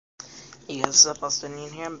Hey guys, what's up,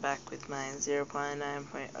 Awesomeordie here. I'm back with my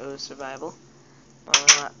 0.9.0 survival.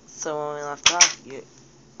 So when we left off,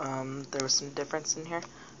 there was some difference in here.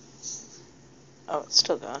 Oh, it's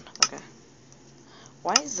still going. Okay.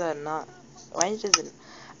 Why is that not? Why doesn't?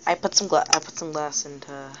 I put some glass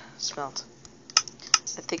into smelt.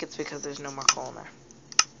 I think it's because there's no more coal in there.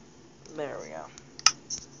 There we go.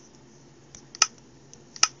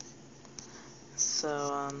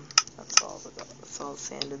 So that's all the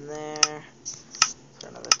sand in there. Put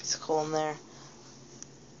another piece of coal in there.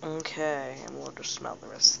 Okay, and we'll just smelt the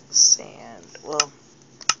rest of the sand. Well,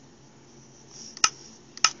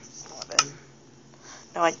 then.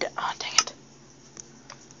 No, oh, dang it.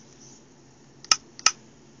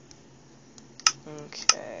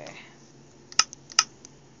 Okay.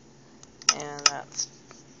 And that's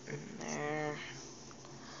in there.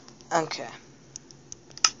 Okay.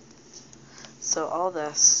 So all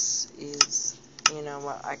this is, you know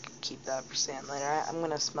what, I can keep that for sand later. I'm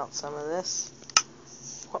gonna smelt some of this.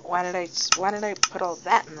 Why did I put all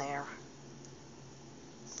that in there?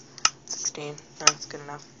 16. No, that's good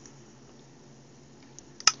enough.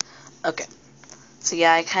 Okay. So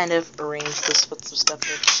yeah, I kind of arranged this, put some stuff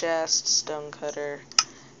in the chest, stone cutter,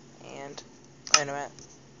 and wait a minute.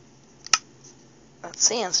 That's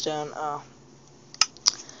sandstone. Oh.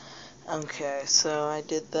 Okay, so I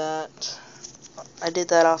did that.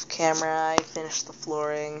 Off camera. I finished the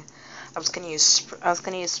flooring. I was gonna use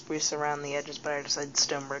spruce around the edges, but I decided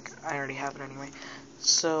stone brick. I already have it anyway.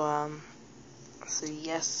 So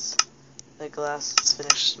yes, the glass is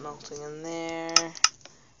finished smelting in there.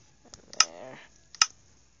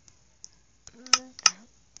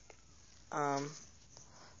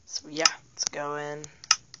 So yeah, let's go in,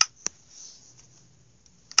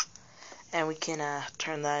 and we can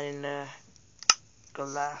turn that into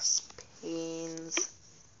glass panes.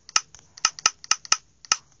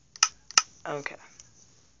 Okay.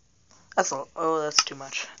 That's all. Oh, that's too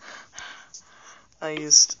much. I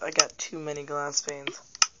got too many glass panes.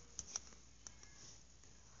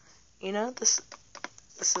 You know, this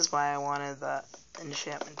is why I wanted that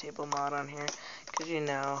enchantment table mod on here, because you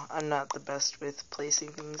know, I'm not the best with placing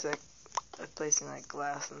things like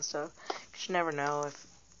glass and stuff. You never know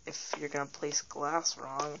if you're gonna place glass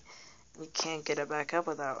wrong, you can't get it back up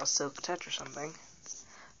without a silk touch or something.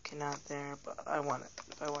 Okay, not there, but I want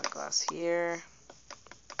glass here.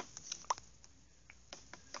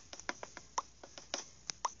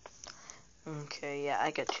 Okay, yeah,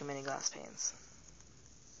 I got too many glass panes.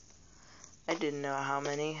 I didn't know how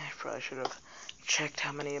many. I probably should have checked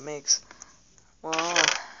how many it makes. Well,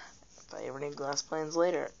 if I ever need glass panes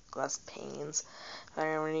later, if I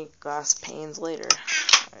ever need glass panes later,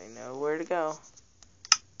 I know where to go.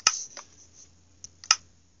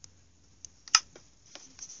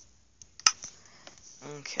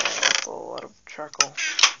 Okay, that's a lot of charcoal.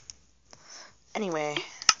 Anyway,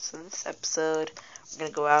 so this episode, we're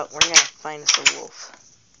gonna go out. We're gonna find us a wolf.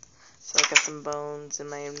 So I got some bones in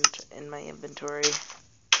my inventory.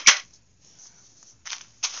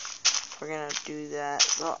 We're gonna do that.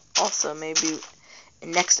 So also, maybe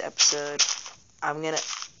in next episode, we're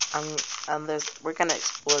gonna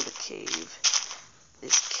explore the cave.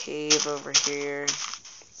 This cave over here.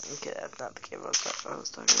 Okay, that's not the cave I was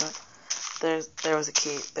talking about. There was a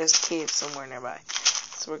cave. There's a cave somewhere nearby.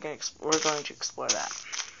 So we're going to explore that.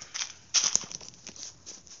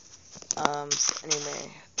 So anyway,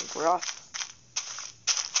 I think we're off.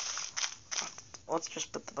 Let's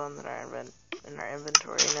just put the bones in our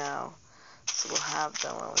inventory now, so we'll have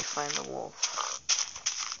them when we find the wolf.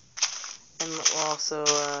 And we'll also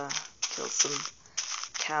kill some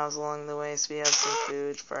cows along the way, so we have some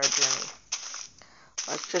food for our journey.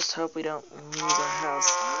 Let's just hope we don't lose our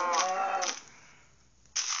house.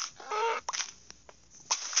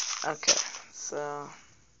 Okay, so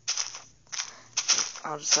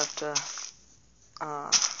I'll just have to,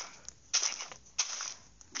 dang it.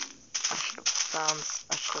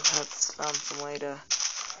 I should have found some way to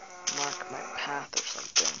mark my path or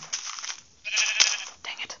something.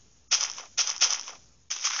 Dang it.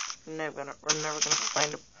 We're never gonna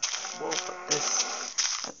find a wolf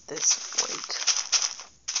at this rate.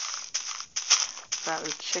 Found a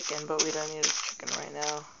chicken, but we don't need a chicken right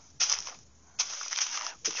now.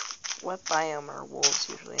 What biome are wolves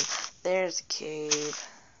usually in? There's a cave.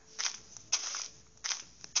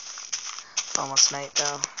 It's almost night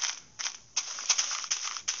though.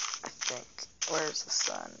 I think. Where's the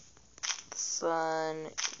sun? The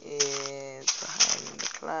sun is behind the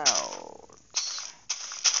clouds.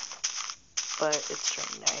 But it's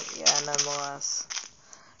during night, yeah, nonetheless.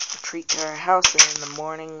 Retreat to our house, and in the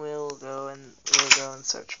morning we'll go and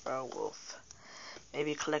search for a wolf.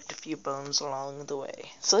 maybe collect a few bones along the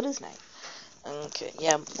way. So it is night. Okay,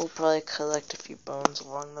 yeah, we'll probably collect a few bones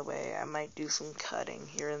along the way. I might do some cutting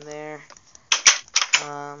here and there.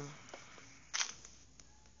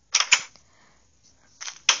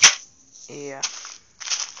 Yeah.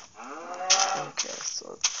 Okay, so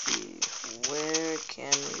let's see. Where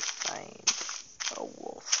can we find a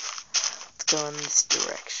wolf? Let's go in this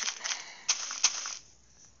direction.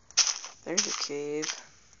 There's a cave.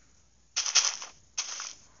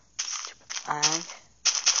 Stupid lag.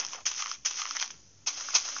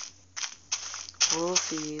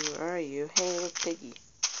 Wolfie, where are you? Hey, look, piggy.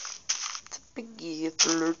 It's a piggy. It's a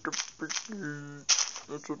little piggy. It's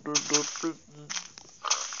a little piggy.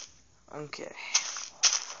 Okay.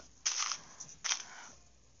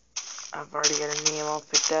 I've already got a name all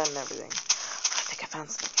picked out and everything. I think I found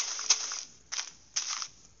something.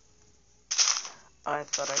 Oh, I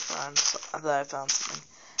thought I found something.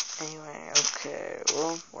 Anyway, okay.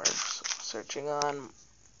 Well, we're searching on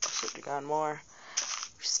more.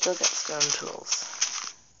 We've still got stone tools.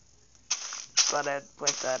 Just thought I'd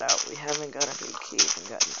point that out. We haven't got into a cave and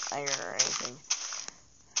gotten iron or anything.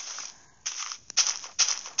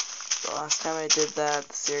 The last time I did that,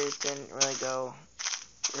 the series didn't really go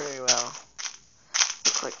very well.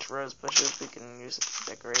 We collect rose bushes, we can use it for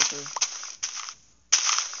decoration.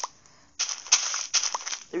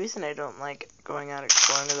 The reason I don't like going out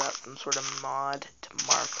exploring without some sort of mod to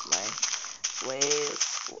mark my way is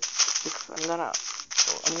because I'm gonna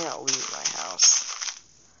leave my house.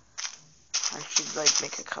 I should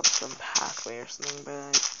make a custom pathway or something,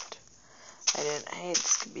 but I didn't. Hey,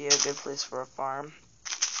 this could be a good place for a farm.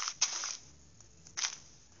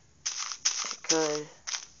 It could.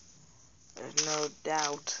 There's no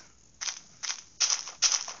doubt.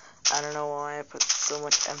 I don't know why I put so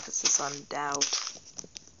much emphasis on doubt.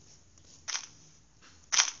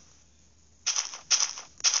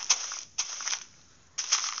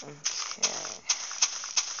 Okay.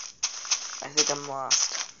 I think I'm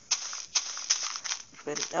lost.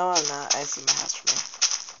 But no, I'm not. I see my house from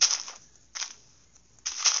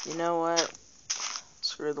here. You know what?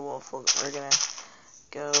 Screw the wolf. We're gonna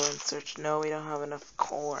go and search. No, we don't have enough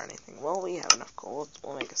coal or anything. Well, we have enough coal.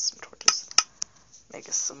 We'll make us some torches. Make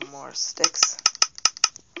us some more sticks.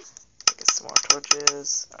 Make us some more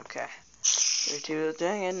torches. Okay. 3, 2,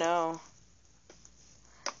 dang it, no.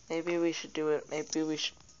 Maybe we should do it. Maybe we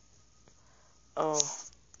should. Oh.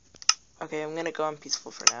 Okay, I'm gonna go on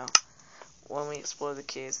peaceful for now. When we explore the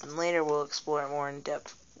caves. And later we'll explore it more in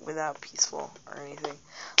depth without peaceful or anything.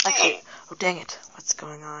 Actually, oh dang it. What's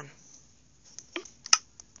going on?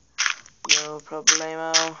 No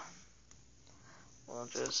problemo. We'll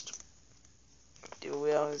just do what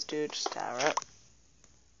we always do. Just tower up.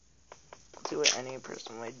 We'll do what any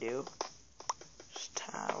person would do. Just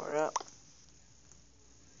tower up.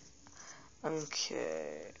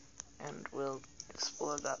 Okay. And we'll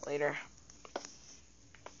explore that later.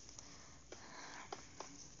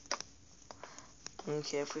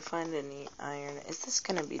 Okay, if we find any iron, is this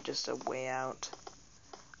gonna be just a way out?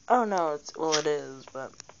 Oh no, it is,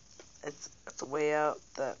 but it's a way out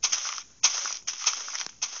that.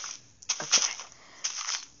 Okay,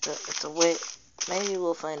 it's a way. Maybe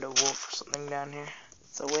we'll find a wolf or something down here.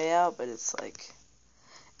 It's a way out, but it's like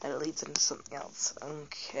that it leads into something else.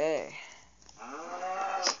 Okay,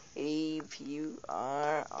 cave, you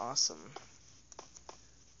are awesome,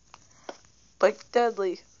 but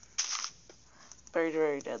deadly. Very,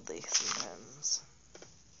 very deadly sometimes.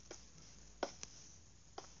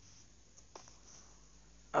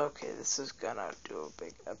 Okay, this is gonna do a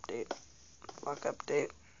big update. Block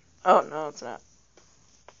update. Oh, no, it's not.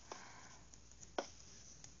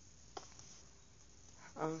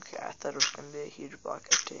 Okay, I thought it was gonna be a huge block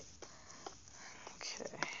update.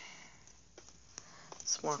 Okay.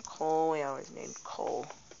 Some more coal. We always need coal.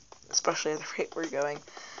 Especially at the rate we're going.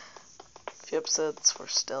 A few episodes, we're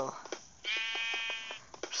still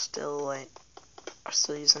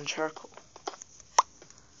using charcoal.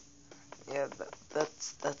 Yeah,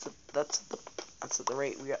 that's at the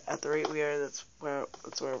rate we are. At the rate we are, that's where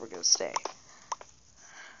we're gonna stay.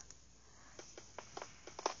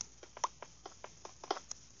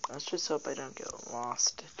 Let's just hope I don't get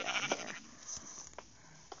lost down here.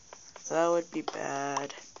 That would be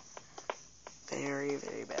bad. Very,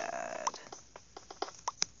 very bad.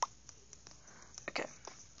 Okay,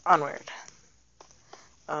 onward.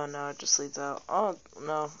 Oh no, it just leads out. Oh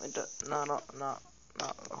no, it does not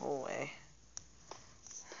the whole way.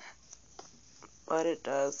 But it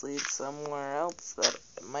does lead somewhere else that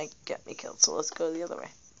it might get me killed. So let's go the other way.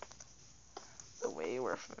 The way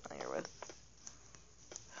we're familiar with.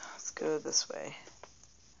 Let's go this way.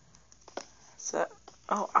 So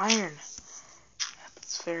Oh, iron.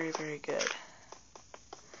 That's very, very good.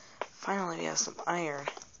 Finally, we have some iron.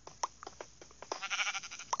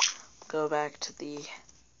 We'll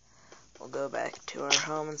go back to our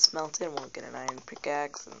home and smelt it, and we'll get an iron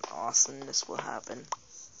pickaxe, and awesomeness will happen.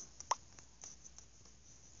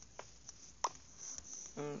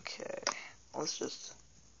 Okay, let's just...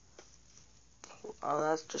 Oh,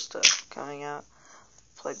 that's just coming out.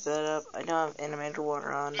 Plug that up. I don't have animated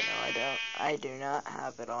water on. No, I don't. I do not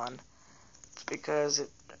have it on. It's because it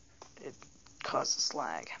causes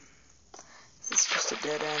lag. This is just a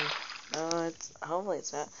dead end. No, hopefully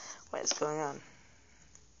it's not. What is going on?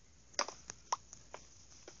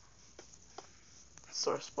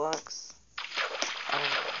 Source blocks.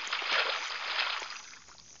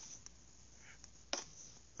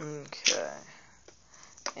 Okay.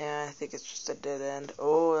 Yeah, I think it's just a dead end.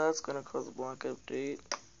 Oh, that's gonna cause a block update.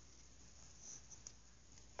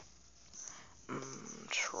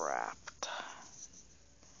 Trapped.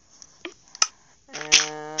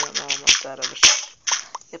 And I'm almost out of a shovel.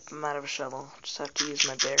 Yep, I'm out of a shovel. Just have to use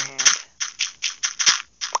my bare hand.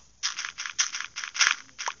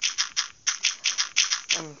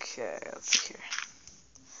 Okay, let's see here.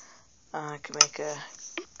 I can make a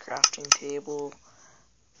crafting table,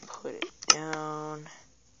 put it down,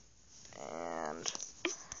 and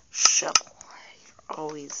shovel. You're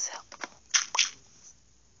always helpful.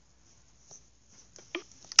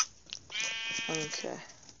 Okay.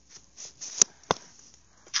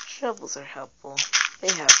 Shovels are helpful.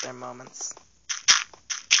 They have their moments.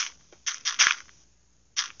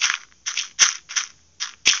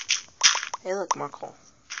 Hey, look, more coal.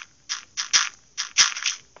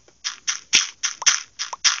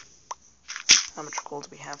 How much coal do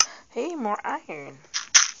we have? Hey, more iron.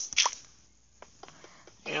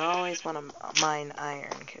 You always want to mine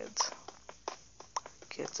iron, kids.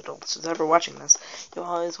 Kids, adults, who's ever watching this, you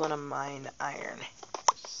always want to mine iron.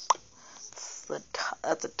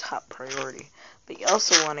 That's a top priority. But you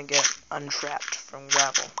also want to get untrapped from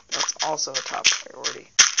gravel. That's also a top priority.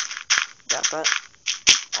 Got that?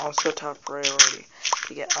 Also a top priority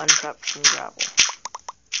to get untrapped from gravel.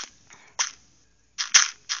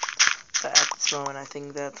 But at this moment, I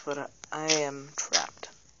think that's what I am trapped.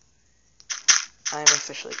 I am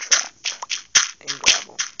officially trapped in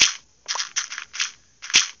gravel.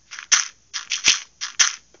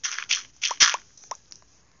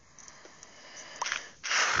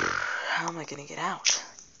 How am I gonna get out?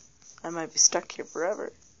 I might be stuck here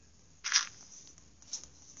forever.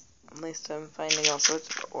 At least I'm finding all sorts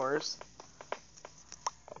of ores.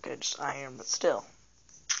 Okay, just iron, but still.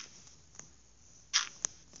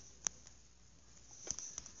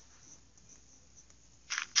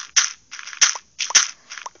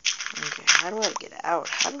 Okay, how do I get out?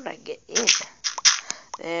 How did I get in?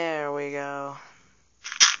 There we go.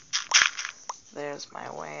 There's my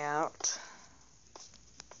way out.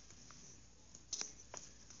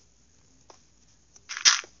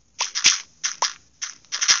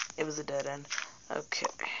 It was a dead end. Okay.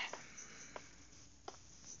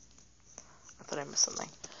 I thought I missed something.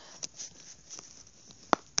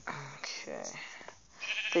 Okay.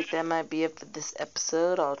 I think that might be it for this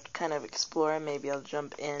episode. I'll kind of explore. Maybe I'll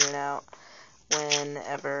jump in and out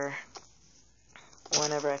whenever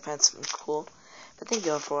I find something cool. But thank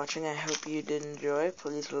you all for watching. I hope you did enjoy.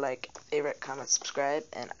 Please like, favorite, comment, subscribe,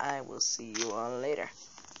 and I will see you all later.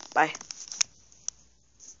 Bye.